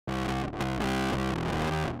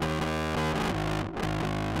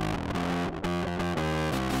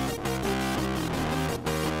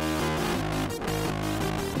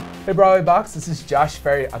Hey Broadway Box, this is Josh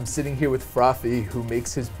Ferry. I'm sitting here with Fra Fee, who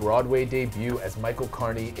makes his Broadway debut as Michael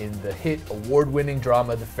Carney in the hit award-winning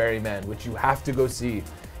drama The Ferryman, which you have to go see.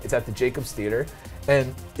 It's at the Jacobs Theater.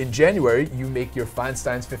 And in January, you make your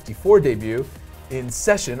Feinstein's 54 debut in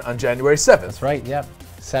session on January 7th. That's right, yeah.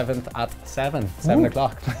 7th at 7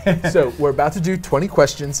 o'clock. So we're about to do 20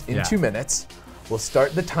 questions in 2 minutes. We'll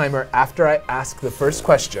start the timer after I ask the first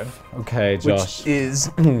question. Okay, Josh. Which is,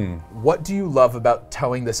 what do you love about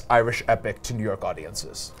telling this Irish epic to New York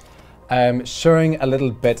audiences? Sharing a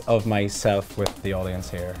little bit of myself with the audience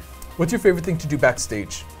here. What's your favorite thing to do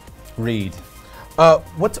backstage? Read.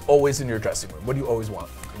 What's always in your dressing room? What do you always want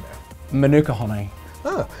in there? Manuka honey.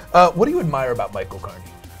 What do you admire about Michael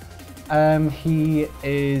Carney? He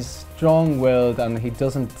is strong-willed and he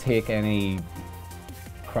doesn't take any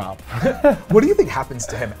crap. What do you think happens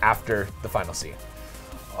to him after the final scene?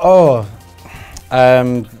 Oh,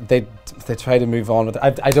 they try to move on with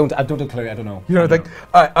it. I don't have a clue. I don't know. You know,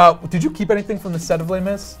 did you keep anything from the set of Les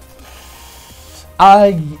Mis?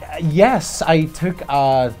 Yes, I took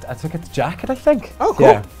a jacket, I think. Oh, cool.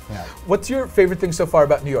 Yeah. What's your favorite thing so far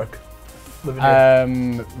about New York? Living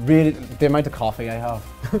here? Really, the amount of coffee I have.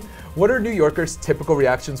 What are New Yorkers' typical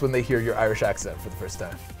reactions when they hear your Irish accent for the first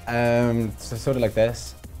time? So sort of like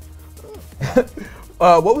this.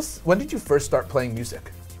 When did you first start playing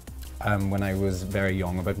music? When I was very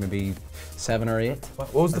young, about maybe 7 or 8.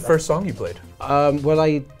 What was the first song you played? Well,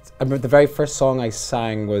 I remember the very first song I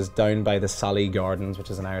sang was Down by the Sally Gardens, which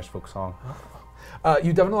is an Irish folk song.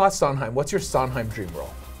 You've done a lot of Sondheim. What's your Sondheim dream role?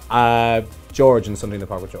 George in Something in the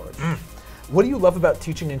Park with George. What do you love about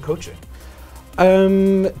teaching and coaching?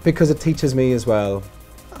 Because it teaches me as well.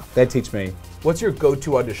 They teach me. What's your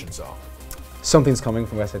go-to audition song? Something's Coming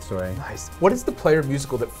from West Side Story. Nice. What is the play or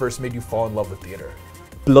musical that first made you fall in love with theater?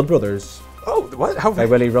 Blood Brothers. Oh, what? How? By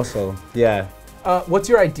Willie Russell. Yeah. What's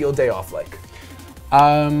your ideal day off like?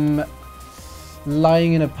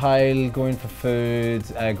 Lying in a pile, going for food,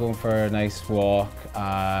 going for a nice walk,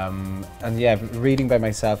 and yeah, reading by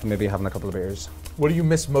myself and maybe having a couple of beers. What do you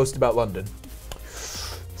miss most about London?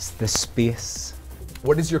 It's the space.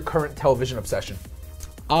 What is your current television obsession?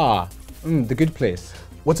 The Good Place.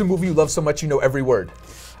 What's a movie you love so much you know every word?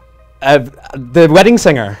 The Wedding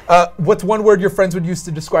Singer. What's one word your friends would use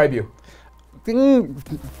to describe you?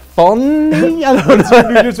 Fun? I don't know. What's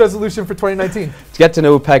your New Year's resolution for 2019? To get to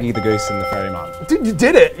know Peggy the Goose and the Ferryman. Dude, you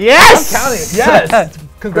did it! Yes! I'm counting it. Yes!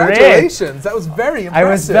 Congratulations! That was very impressive.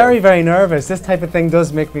 I was very, very nervous. This type of thing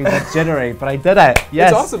does make me a bit jittery, but I did it.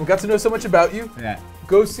 Yes. It's awesome. Got to know so much about you. Yeah.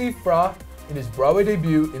 Go see Fra in his Broadway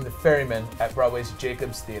debut in The Ferryman at Broadway's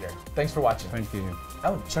Jacobs Theater. Thanks for watching. Thank you.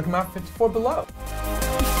 Oh, check him out 54 below.